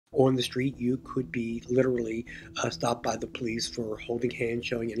On the street, you could be literally stopped by the police for holding hands,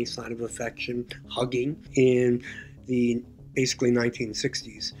 showing any sign of affection, hugging. In the basically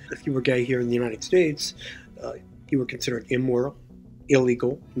 1960s, if you were gay here in the United States, you were considered immoral,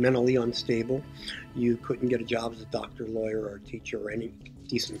 illegal, mentally unstable. You couldn't get a job as a doctor, lawyer, or teacher, or any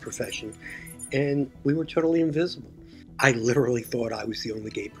decent profession. And we were totally invisible. I literally thought I was the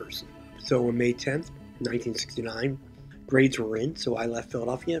only gay person. So on May 10th, 1969, grades were in, so I left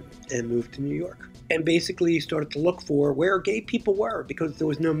Philadelphia and moved to New York. And basically started to look for where gay people were, because there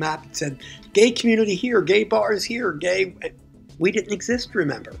was no map that said, gay community here, gay bars here, gay... We didn't exist,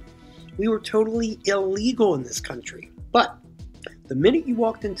 remember. We were totally illegal in this country. But the minute you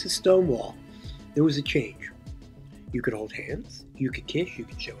walked into Stonewall, there was a change. You could hold hands, you could kiss, you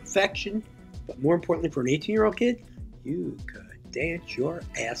could show affection, but more importantly for an 18-year-old kid, you could dance your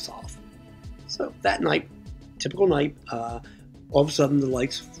ass off. So that night, typical night, all of a sudden the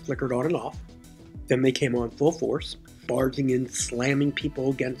lights flickered on and off. Then they came on full force, barging in, slamming people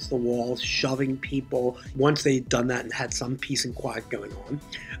against the walls, shoving people. Once they'd done that and had some peace and quiet going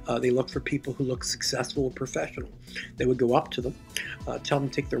on, they looked for people who looked successful or professional. They would go up to them, tell them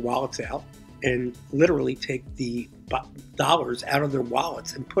to take their wallets out, and literally take the dollars out of their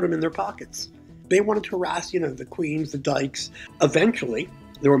wallets and put them in their pockets. They wanted to harass, the queens, the dykes. Eventually,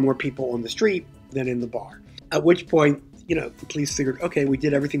 there were more people on the street than in the bar. At which point, the police figured, okay, we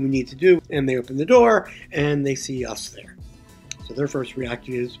did everything we need to do, and they open the door, and they see us there. So their first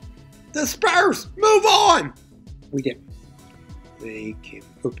reaction is, disperse! Move on! We did. They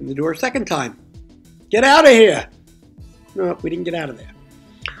opened the door a second time. Get out of here! No, we didn't get out of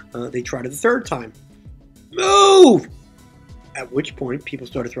there. They tried it the third time. Move! At which point, people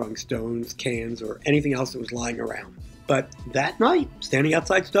started throwing stones, cans, or anything else that was lying around. But that night, standing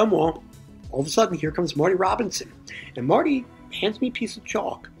outside Stonewall, all of a sudden, here comes Marty Robinson. And Marty hands me a piece of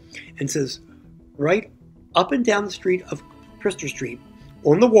chalk and says, right up and down the street of Prister Street,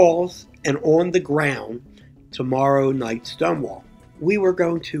 on the walls and on the ground, tomorrow night Stonewall. We were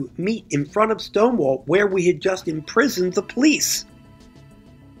going to meet in front of Stonewall where we had just imprisoned the police.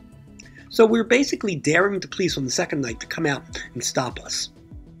 So we were basically daring the police on the second night to come out and stop us.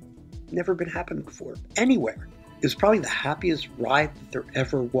 Never been happened before, anywhere. It was probably the happiest riot that there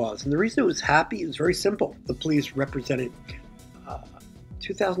ever was. And the reason it was happy is very simple. The police represented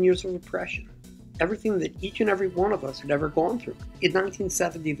 2,000 years of oppression. Everything that each and every one of us had ever gone through. In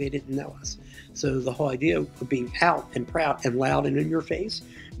 1970, they didn't know us. So the whole idea of being out and proud and loud and in your face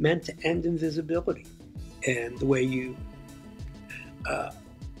meant to end invisibility. And the way you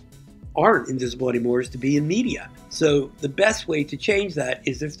aren't invisible anymore is to be in media. So the best way to change that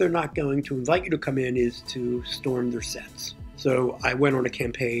is, if they're not going to invite you to come in, is to storm their sets. So I went on a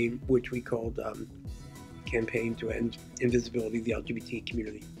campaign which we called Campaign to End Invisibility of the LGBT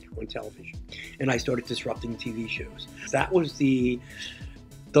Community on television. And I started disrupting TV shows. That was the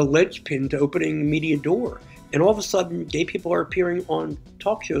linchpin to opening the media door. And all of a sudden, gay people are appearing on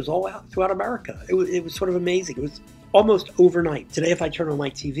talk shows all out throughout America. It was sort of amazing. It was almost overnight. Today, if I turn on my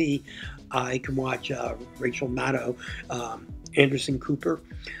TV, I can watch Rachel Maddow, Anderson Cooper.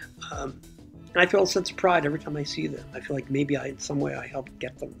 And I feel a sense of pride every time I see them. I feel like maybe in some way I helped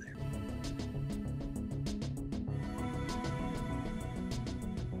get them there.